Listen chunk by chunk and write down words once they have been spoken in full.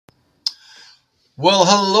Well,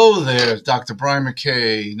 hello there, Dr. Brian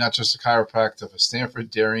McKay, not just a chiropractor for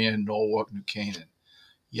Stanford, Darien, Norwalk, New Canaan.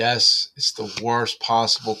 Yes, it's the worst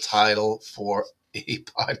possible title for a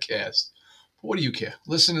podcast. But what do you care?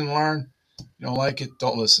 Listen and learn. You don't like it?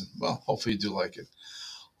 Don't listen. Well, hopefully you do like it.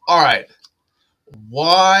 All right.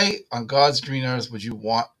 Why on God's green earth would you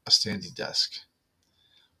want a standing desk?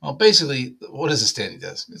 Well, basically, what is a standing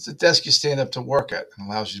desk? It's a desk you stand up to work at and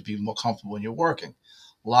allows you to be more comfortable when you're working.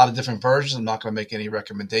 A lot of different versions. I'm not going to make any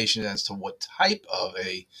recommendation as to what type of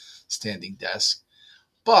a standing desk,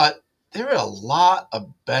 but there are a lot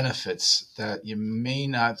of benefits that you may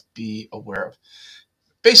not be aware of.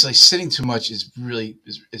 Basically, sitting too much is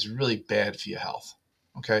really bad for your health.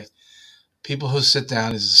 Okay, people who sit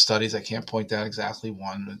down, there's studies, I can't point out exactly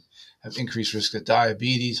one, have increased risk of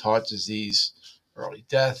diabetes, heart disease, early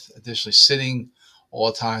death. Additionally, sitting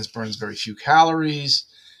all the times burns very few calories,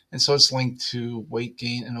 and so it's linked to weight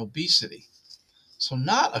gain and obesity. So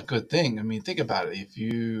not a good thing. I mean, think about it. If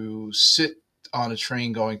you sit on a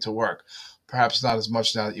train going to work, perhaps not as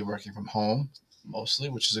much now that you're working from home, mostly,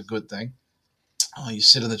 which is a good thing. You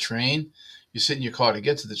sit on the train, you sit in your car to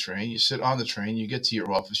get to the train, you sit on the train, you get to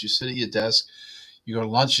your office, you sit at your desk, you go to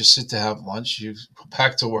lunch, you sit to have lunch, you go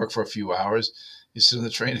back to work for a few hours, you sit on the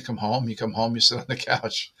train to come home, you sit on the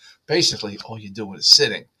couch. Basically, all you're doing is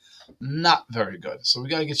sitting. Not very good. So we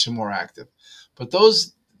got to get you more active. But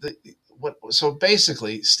so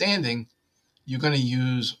basically, standing, you're going to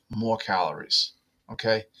use more calories.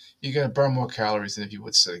 Okay, you're going to burn more calories than if you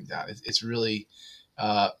would sitting down. It's really,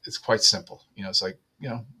 it's quite simple. It's like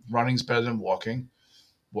running's better than walking.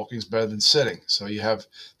 Walking's better than sitting. So you have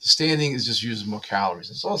the standing is just using more calories.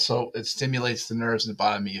 It stimulates the nerves in the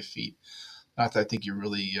bottom of your feet. Not that I think you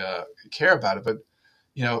really care about it, but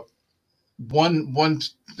you know one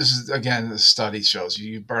this is again the study shows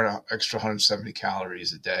you burn an extra 170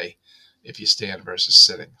 calories a day if you stand versus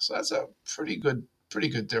sitting. So that's a pretty good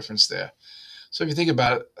difference there. So if you think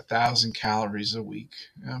about it, 1,000 calories a week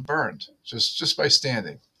burned just by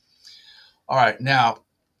standing. All right, now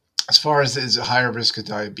as far as is a higher risk of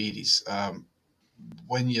diabetes,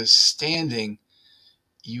 when you're standing,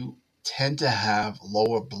 you tend to have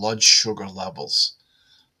lower blood sugar levels.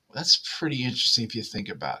 That's pretty interesting if you think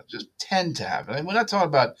about it. Just tend to have it. I mean, we're not talking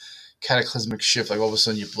about cataclysmic shift, like all of a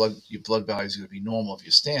sudden your blood value is going to be normal if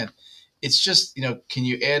you stand. It's just can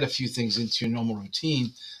you add a few things into your normal routine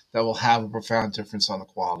that will have a profound difference on the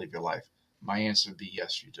quality of your life? My answer would be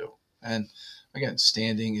yes, you do. And again,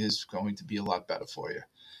 standing is going to be a lot better for you.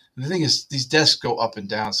 And the thing is, these desks go up and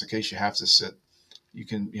down, so in case you have to sit, you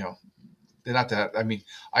can they're not that. I mean,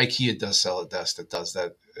 IKEA does sell a desk that does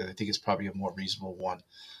that. And I think it's probably a more reasonable one.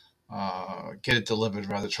 Get it delivered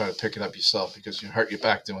rather than try to pick it up yourself because you hurt your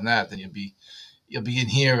back doing that. Then you'll be in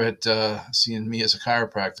here at seeing me as a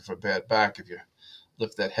chiropractor for bad back if you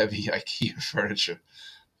lift that heavy IKEA furniture.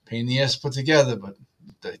 Pain in the ass to put together, but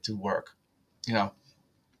they do work. You know.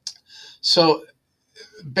 So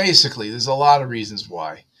basically, there's a lot of reasons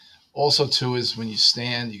why. Also, too, is when you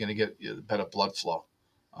stand, you're going to get better blood flow.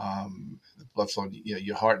 The blood flow,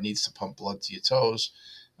 your heart needs to pump blood to your toes.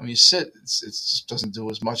 And when you sit, it just doesn't do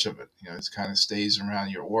as much of it. It kind of stays around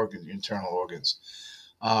your organs, your internal organs.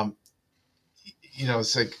 Um,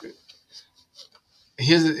 it's like,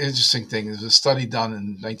 here's an interesting thing. There's a study done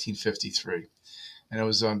in 1953, and it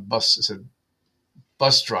was on it said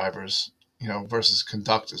bus drivers, versus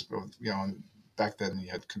conductors. But, back then you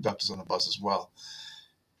had conductors on the bus as well,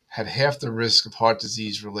 had half the risk of heart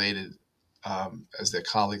disease related as their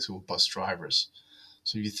colleagues who were bus drivers.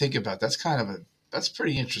 So if you think about it, that's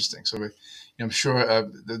pretty interesting. So I'm sure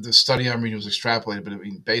the study I'm reading was extrapolated, but I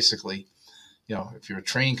mean basically, if you're a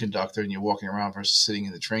train conductor and you're walking around versus sitting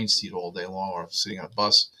in the train seat all day long or sitting on a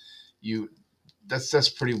bus, you that's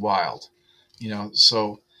pretty wild.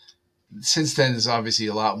 So since then there's obviously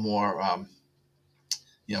a lot more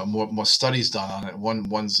more studies done on it.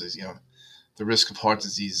 One's is the risk of heart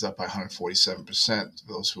disease is up by 147%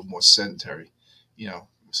 for those who are more sedentary.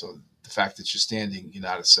 So the fact that you're standing, you're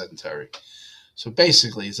not as sedentary. So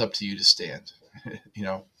basically, it's up to you to stand. you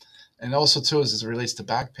know, and also too, as it relates to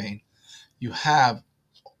back pain, you have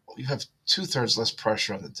 2/3 less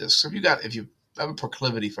pressure on the disc. So if you have a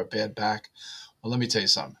proclivity for bad back, well, let me tell you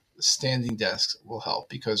something. The standing desk will help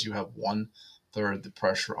because you have 1/3 the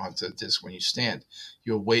pressure onto the disc when you stand.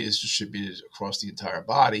 Your weight is distributed across the entire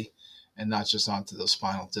body and not just onto those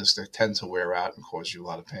spinal discs that tend to wear out and cause you a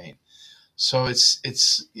lot of pain. So it's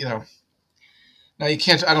now you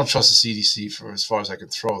can't. I don't trust the CDC for as far as I can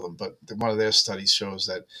throw them, but one of their studies shows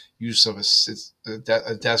that use of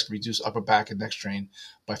a desk reduce upper back and neck strain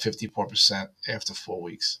by 54% after 4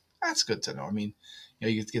 weeks. That's good to know. I mean,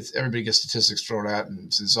 everybody gets statistics thrown out,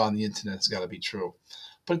 and since it's on the internet, it's got to be true.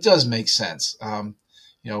 But it does make sense.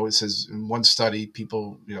 It says in one study,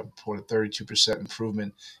 people reported 32%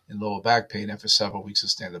 improvement in lower back pain after several weeks of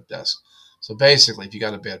stand-up desk. So basically, if you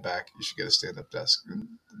got a bad back, you should get a stand-up desk.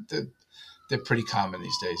 They're, they're pretty common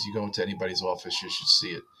these days. You go into anybody's office, you should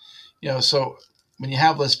see it. So when you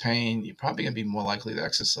have less pain, you're probably going to be more likely to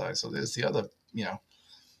exercise. So there's the other, it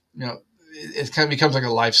kind of becomes like a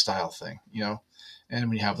lifestyle thing. And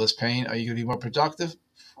when you have less pain, are you going to be more productive?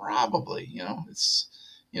 Probably. You know,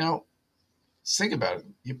 think about it.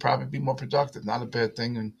 You'd probably be more productive. Not a bad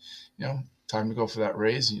thing. And, time to go for that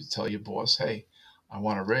raise. And you tell your boss, hey, I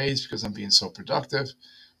want a raise because I'm being so productive.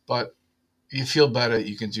 But if you feel better,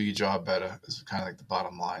 you can do your job better. Is kind of like the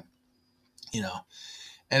bottom line, you know.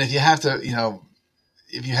 And if you have to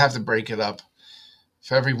break it up,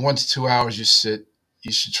 for every 1 to 2 hours you sit,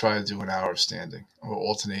 you should try to do an hour of standing or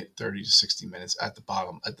alternate 30 to 60 minutes at the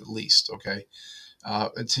bottom, at the least. Okay.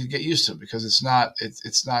 And to get used to it, because it's not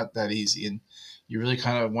that easy. And you really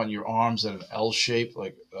kind of want your arms at an L shape,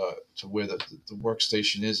 like to where the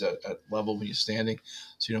workstation is at level when you're standing,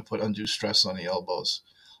 so you don't put undue stress on the elbows.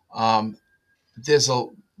 Um, there's a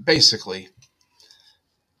basically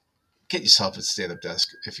get yourself a stand-up desk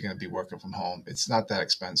if you're going to be working from home. It's not that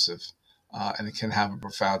expensive, and it can have a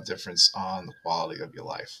profound difference on the quality of your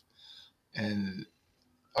life. And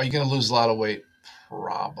are you going to lose a lot of weight?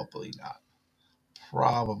 Probably not.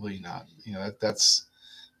 Probably not. That's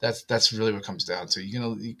really what it comes down to.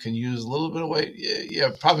 You can use a little bit of weight. Yeah,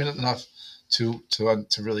 probably not enough to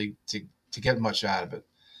really to get much out of it.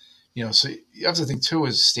 So you have to think too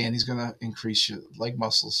is standing's going to increase your leg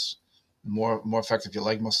muscles. The more effective your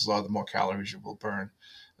leg muscles are, the more calories you will burn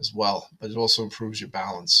as well. But it also improves your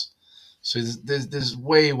balance. So there's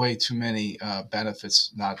way too many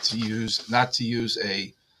benefits not to use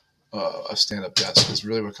a stand up desk. Is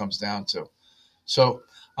really what it comes down to. So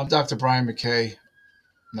I'm Dr. Brian McKay,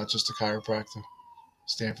 not just a chiropractor.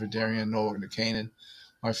 Stanford, Darien, Norwalk, New Canaan.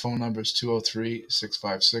 My phone number is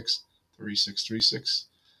 203-656-3636.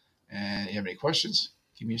 And if you have any questions,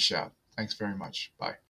 give me a shout. Thanks very much. Bye.